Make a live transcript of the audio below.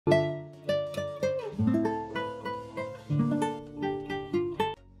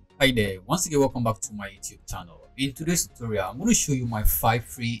Hi there, once again welcome back to my YouTube channel. In today's tutorial, I'm going to show you my 5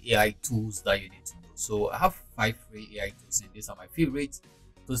 free AI tools that you need to know. So I have 5 free AI tools and these are my favorites.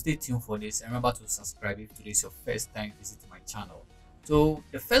 So stay tuned for this and remember to subscribe if today is your first time visiting my channel. So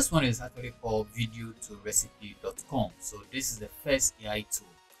the first one is actually called video2recipe.com. So this is the first AI tool.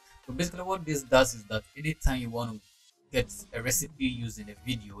 So basically what this does is that anytime you want to get a recipe using a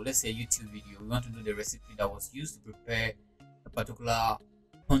video, let's say a YouTube video, you want to know the recipe that was used to prepare a particular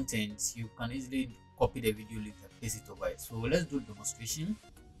content, you can easily copy the video link and paste it over it. So let's do the demonstration.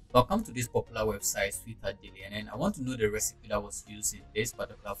 I'll come to this popular website Twitter Daily, and then I want to know the recipe that was used in this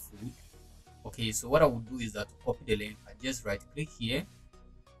particular food. Okay, so what I will do is that to copy the link, I just right click here,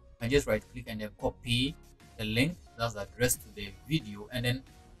 and then copy the link, that's the address to the video, and then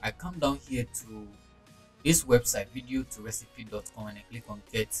I come down here to this website video2recipe.com and I click on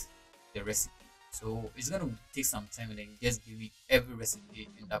get the recipe. So it's going to take some time and then just give me every recipe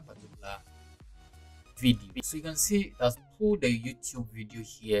in that particular video. So you can see it has pulled the YouTube video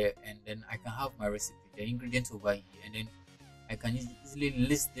here, and then I can have my recipe, the ingredients over here, and then I can easily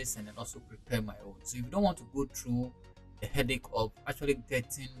list this and then also prepare my own. So if you don't want to go through the headache of actually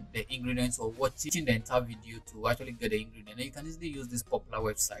getting the ingredients or watching the entire video to actually get the ingredient, then you can easily use this popular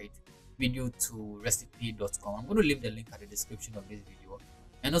website video2recipe.com. I'm going to leave the link at the description of this video.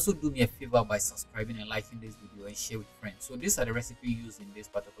 And also do me a favor by subscribing and liking this video and share with friends. So these are the recipes used in this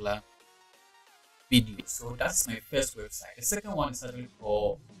particular video. So that's my first website. The second one is actually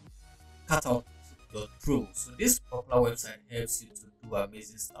called cutout.pro. So this popular website helps you to do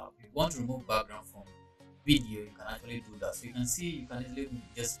amazing stuff. If you want to remove background from video, you can actually do that. So you can see you can easily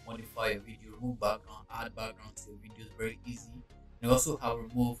just modify a video, remove background, add background to your videos, very easy. And you also have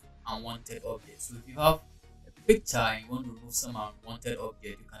remove unwanted objects. So if you have picture and you want to remove some unwanted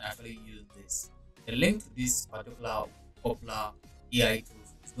object, you can actually use this. The link to this particular popular AI tool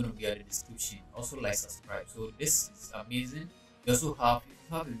is going to be at the description. Also like subscribe. So this is amazing. You also have, if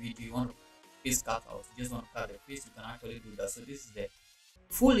you have a video you want to face cut out, you just want to cut the face, you can actually do that. So this is the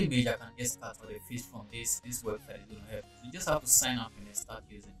full image. I can just cut out the face from this website is going to help. You just have to sign up and then start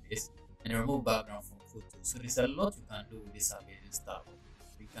using this and remove background from photos. So there's a lot you can do with this amazing stuff.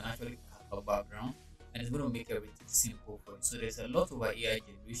 You can actually cut out background and it's going to make everything simple for you. So there's a lot of AI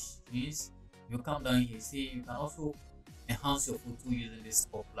generations. You come down here, see you can also enhance your photo using this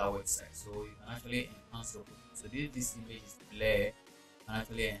popular website. So you can actually enhance your photo. So this image is blur, you can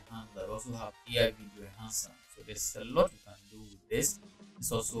actually enhance that. You also have AI video enhancer. So there's a lot you can do with this.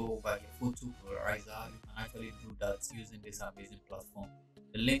 It's also by a photo polarizer. You can actually do that using this amazing platform.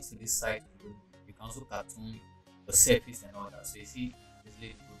 The links to this site, you can also cartoon your selfies and all that. So you see,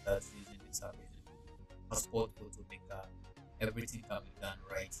 easily do that using this amazing passport photo maker. Everything can be done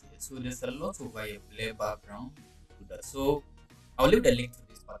right here. So there's a lot over a blur background to that. So I'll leave the link to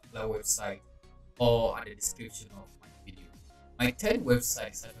this particular website or at the description of my video. My third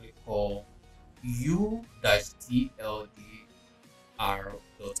website is actually called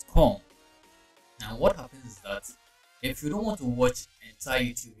u-tldr.com. Now what happens is that if you don't want to watch an entire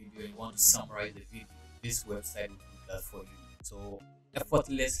YouTube video and you want to summarize the video, this website will do that for you. So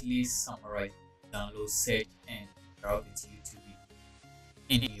effortlessly summarize, download, search, and route it to YouTube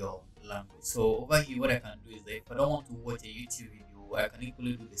in your language. So over here, what I can do is that if I don't want to watch a YouTube video, I can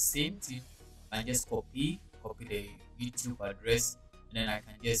equally do the same thing and just copy the YouTube address, and then I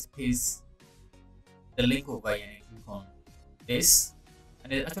can just paste the link over here and click on this,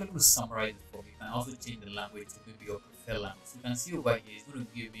 and it actually will summarize it for me. You can also change the language to maybe your preferred language. So you can see over here, it's going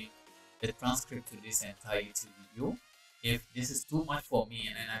to give me the transcript to this entire YouTube video. If this is too much for me,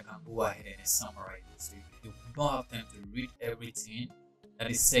 and then I can go ahead and summarize it. So if you don't have time to read everything that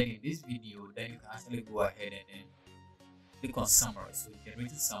is said in this video, then you can actually go ahead and then click on summary. So you can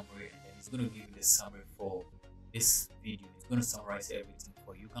read the summary, and then it's going to give you the summary for this video. It's going to summarize everything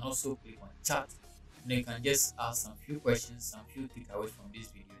for you. You can also click on chat, and then you can just ask some few questions, some few takeaways from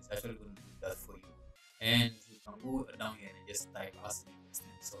this video. It's actually going to do that for you. And you can go down here and just type ask me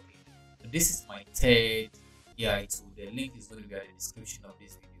questions. Okay. So this is my third AI tool. The link is going to be at the description of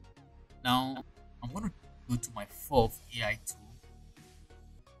this video. Now I'm going to go to my fourth AI tool.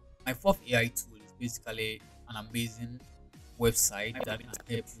 My fourth AI tool is basically an amazing website that can help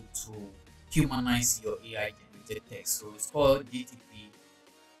you to humanize your AI generated text. So it's called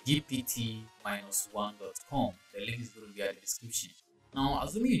gpt-1.com. The link is going to be at the description. Now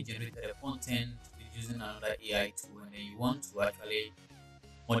assuming you generated a content using another AI tool and then you want to actually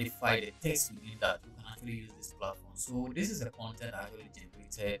modify the text within that, you can actually use this platform. So this is a content I actually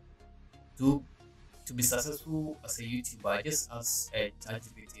generated to be successful as a YouTuber. I just asked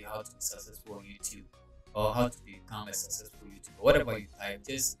ChatGPT how to be successful on YouTube or how to become a successful YouTuber. Whatever you type,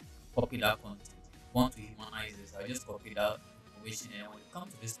 just copy that content. If you want to humanize this, I'll just copy that information, and when you come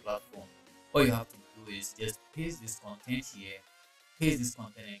to this platform, all you have to do is just paste this content here, paste this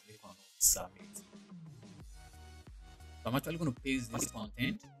content, and click on submit. So I'm actually going to paste this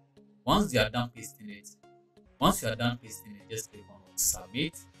content. Once you are done pasting it, just click on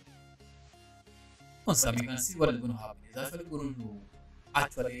submit. On submit, you can see what is going to happen. It's actually going to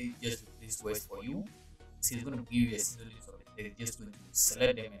just replace words for you. So it's going to give you a synonym of it. It's just going to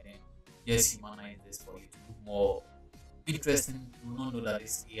select them and then just humanize this for you to look more interesting. You will not know that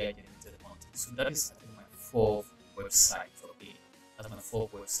it's AI generated content. So that is actually my fourth website. Okay, that's my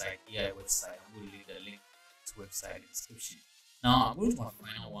fourth website, AI website. I'm going to leave the link to website in the description. Now I'm going to my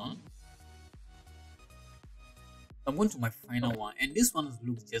final one. And this one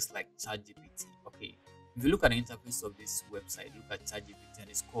looks just like ChatGPT. Okay, if you look at the interface of this website, look at ChatGPT, and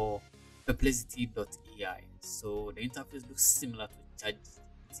it's called Perplexity.ai. So the interface looks similar to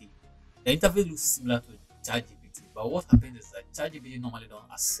ChatGPT. But what happens is that ChatGPT normally don't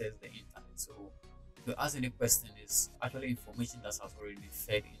access the internet. So if you ask any question, it's actually information that has already been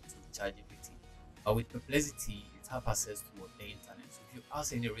fed into ChatGPT. But with Perplexity, it has access to the internet. So if you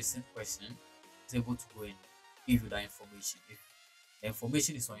ask any recent question, it's able to go and give you that information. If the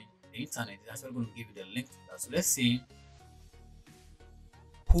information is on the internet, it's actually going to give you the link to that. So let's say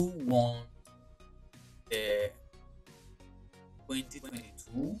who won the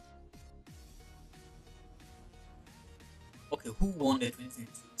 2022? Okay, who won the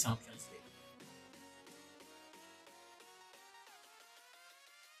 2022 Champions League?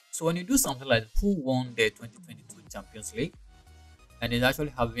 So when you do something like who won the 2022 Champions League, and it's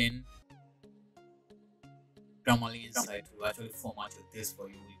actually having Grammarly inside to actually format your text for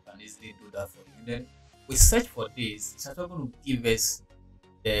you, you can easily do that for you. And then we search for this. It's actually going to give us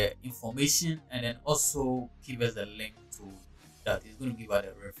the information and then also give us the link to that. It's going to give us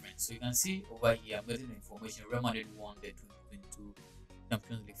the reference. So you can see over here, I'm getting the information. Real Madrid won the 2022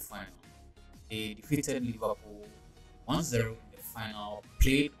 Champions League final. They defeated Liverpool 1-0 in the final,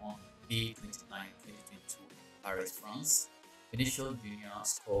 played on May 29, 2022 in Paris, France. Vinicius Junior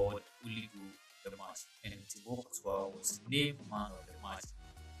scored Uligu the match, and Thibaut Courtois was named man of the match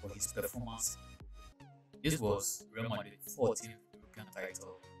for his performance. This was Real Madrid's 14th European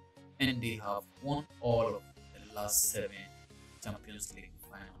title, and they have won all of the last 7 Champions League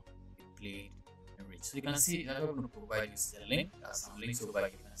final they played and reached. So you can see I'm going to provide you a link. There's some links over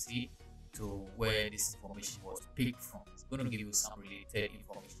you can see to where this information was picked from. It's going to give you some related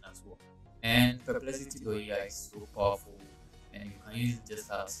information as well. And Perplexity.ai is so powerful, and you can use it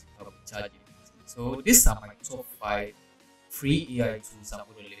just as help ChatGPT. So these are my top 5 free AI tools. I'm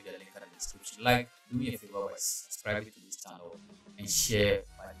going to leave the link in the description. Like, do me a favor by subscribing to this channel and share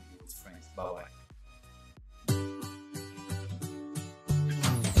my video with friends. Bye bye.